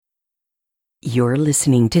You're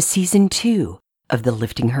listening to Season 2 of the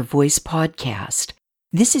Lifting Her Voice podcast.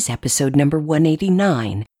 This is episode number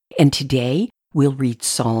 189, and today we'll read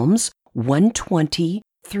Psalms 120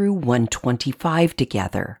 through 125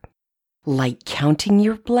 together. Like counting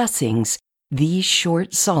your blessings, these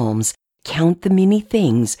short psalms count the many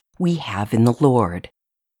things we have in the Lord.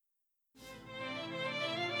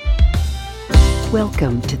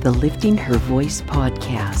 Welcome to the Lifting Her Voice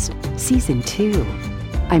podcast, Season 2.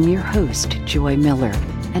 I'm your host, Joy Miller,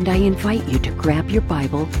 and I invite you to grab your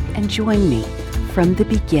Bible and join me from the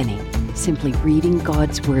beginning, simply reading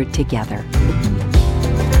God's Word together.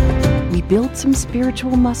 We built some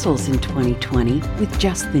spiritual muscles in 2020 with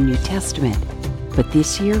just the New Testament, but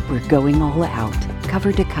this year we're going all out,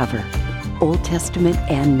 cover to cover, Old Testament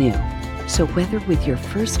and New. So whether with your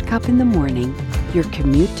first cup in the morning, your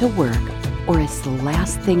commute to work, or as the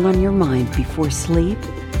last thing on your mind before sleep,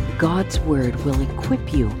 God's Word will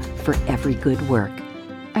equip you for every good work.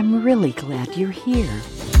 I'm really glad you're here.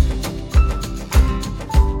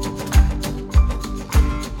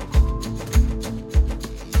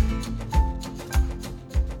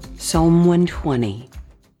 Psalm 120,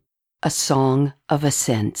 a song of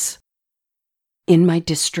ascents. In my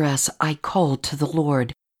distress I called to the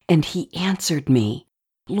Lord, and He answered me.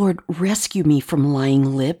 Lord, rescue me from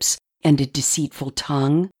lying lips and a deceitful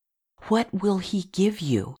tongue. What will He give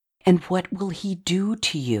you? And what will He do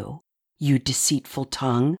to you, you deceitful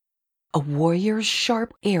tongue? A warrior's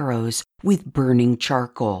sharp arrows with burning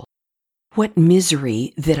charcoal. What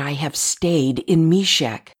misery that I have stayed in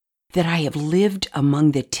Meshech, that I have lived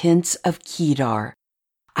among the tents of Kedar.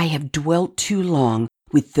 I have dwelt too long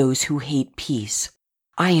with those who hate peace.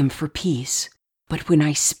 I am for peace, but when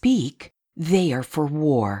I speak, they are for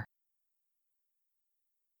war.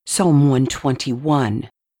 Psalm 121.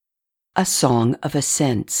 A song of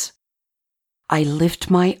ascents. I lift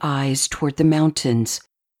my eyes toward the mountains.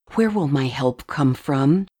 Where will my help come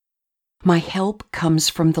from? My help comes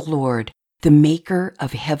from the Lord, the maker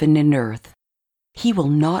of heaven and earth. He will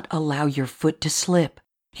not allow your foot to slip.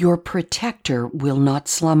 Your protector will not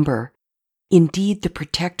slumber. Indeed, the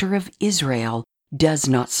protector of Israel does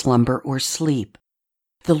not slumber or sleep.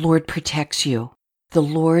 The Lord protects you. The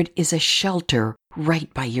Lord is a shelter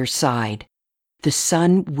right by your side. The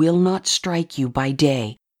sun will not strike you by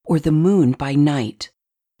day, or the moon by night.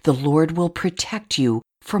 The Lord will protect you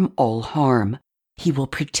from all harm. He will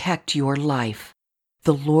protect your life.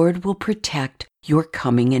 The Lord will protect your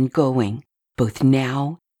coming and going, both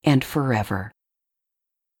now and forever.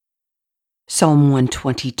 Psalm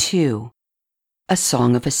 122, a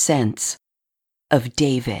song of ascents, of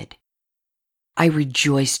David. I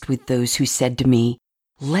rejoiced with those who said to me,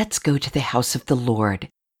 "Let's go to the house of the Lord."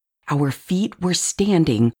 Our feet were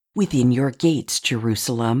standing within your gates,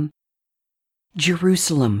 Jerusalem.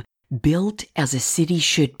 Jerusalem, built as a city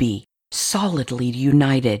should be, solidly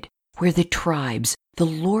united, where the tribes, the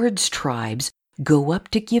Lord's tribes, go up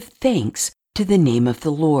to give thanks to the name of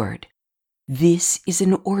the Lord. This is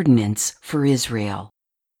an ordinance for Israel.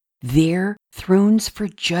 There, thrones for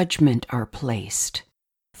judgment are placed,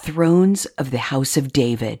 thrones of the house of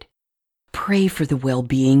David. Pray for the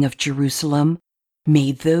well-being of Jerusalem.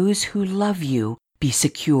 May those who love you be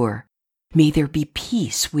secure. May there be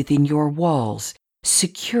peace within your walls,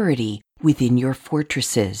 security within your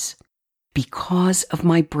fortresses. Because of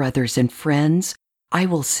my brothers and friends, I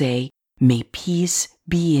will say, may peace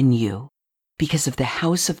be in you. Because of the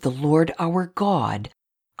house of the Lord our God,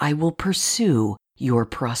 I will pursue your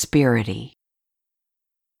prosperity.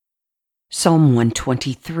 Psalm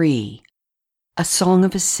 123, a song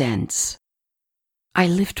of ascents. I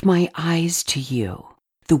lift my eyes to you,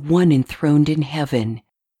 the one enthroned in heaven,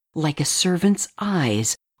 like a servant's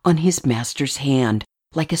eyes on his master's hand,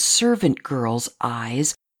 like a servant girl's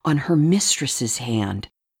eyes on her mistress's hand.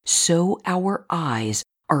 So our eyes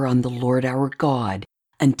are on the Lord our God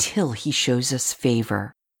until He shows us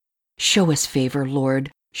favor. Show us favor, Lord,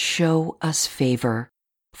 show us favor,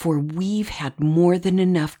 for we've had more than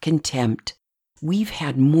enough contempt. We've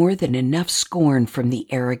had more than enough scorn from the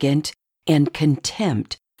arrogant and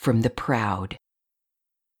contempt from the proud.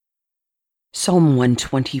 Psalm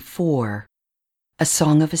 124, a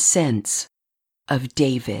song of ascents, of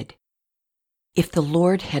David. If the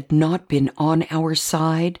Lord had not been on our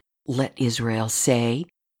side, let Israel say,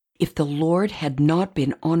 if the Lord had not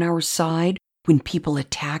been on our side when people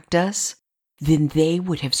attacked us, then they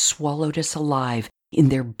would have swallowed us alive in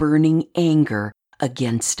their burning anger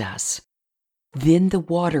against us. Then the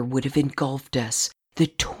water would have engulfed us, the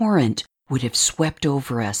torrent would have swept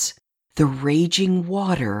over us, the raging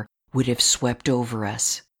water would have swept over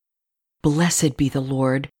us. Blessed be the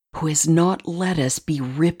Lord, who has not let us be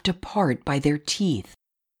ripped apart by their teeth.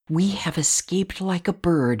 We have escaped like a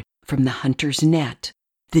bird from the hunter's net.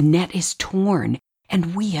 The net is torn,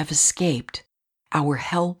 and we have escaped. Our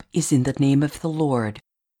help is in the name of the Lord,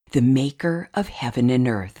 the maker of heaven and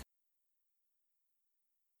earth.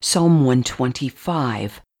 Psalm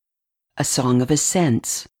 125, a song of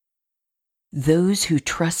ascents. Those who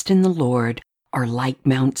trust in the Lord are like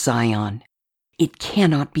Mount Zion. It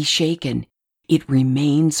cannot be shaken. It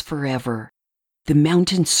remains forever. The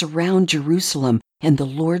mountains surround Jerusalem, and the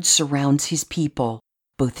Lord surrounds his people,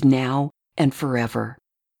 both now and forever.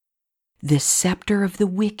 The scepter of the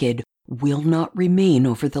wicked will not remain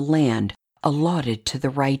over the land allotted to the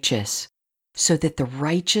righteous, so that the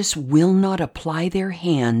righteous will not apply their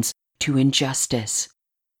hands to injustice.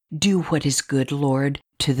 Do what is good, Lord,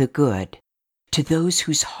 to the good, to those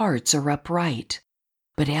whose hearts are upright.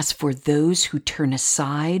 But as for those who turn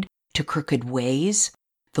aside to crooked ways,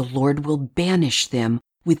 the Lord will banish them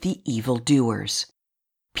with the evildoers.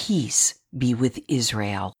 Peace be with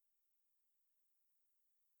Israel.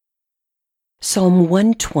 Psalm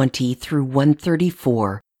 120 through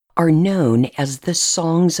 134 are known as the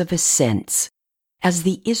Songs of Ascents. As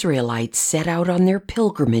the Israelites set out on their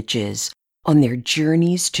pilgrimages, on their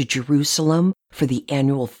journeys to Jerusalem for the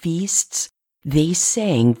annual feasts, they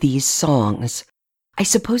sang these songs. I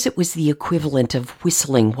suppose it was the equivalent of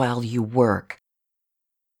whistling while you work.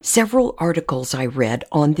 Several articles I read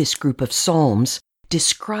on this group of psalms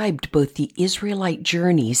described both the Israelite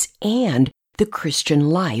journeys and the Christian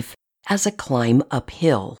life as a climb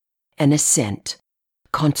uphill, an ascent.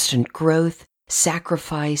 Constant growth,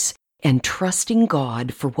 sacrifice, and trusting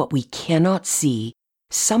God for what we cannot see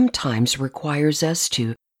sometimes requires us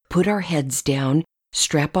to put our heads down,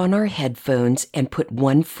 strap on our headphones, and put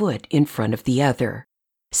one foot in front of the other.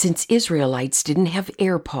 Since Israelites didn't have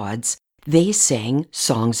AirPods, they sang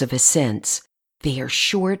songs of ascents. They are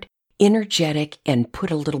short, energetic, and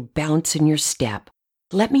put a little bounce in your step.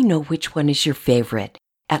 Let me know which one is your favorite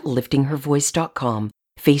at liftinghervoice.com,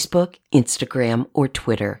 Facebook, Instagram, or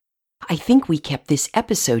Twitter. I think we kept this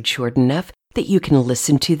episode short enough that you can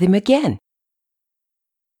listen to them again.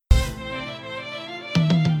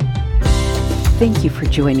 Thank you for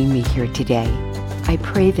joining me here today. I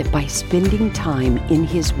pray that by spending time in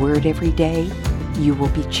His Word every day, you will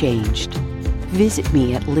be changed. Visit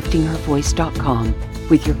me at liftinghervoice.com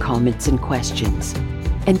with your comments and questions.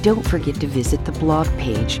 And don't forget to visit the blog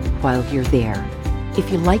page while you're there. If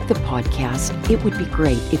you like the podcast, it would be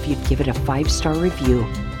great if you'd give it a 5-star review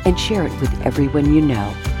and share it with everyone you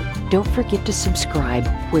know. Don't forget to subscribe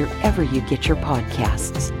wherever you get your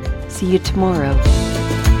podcasts. See you tomorrow.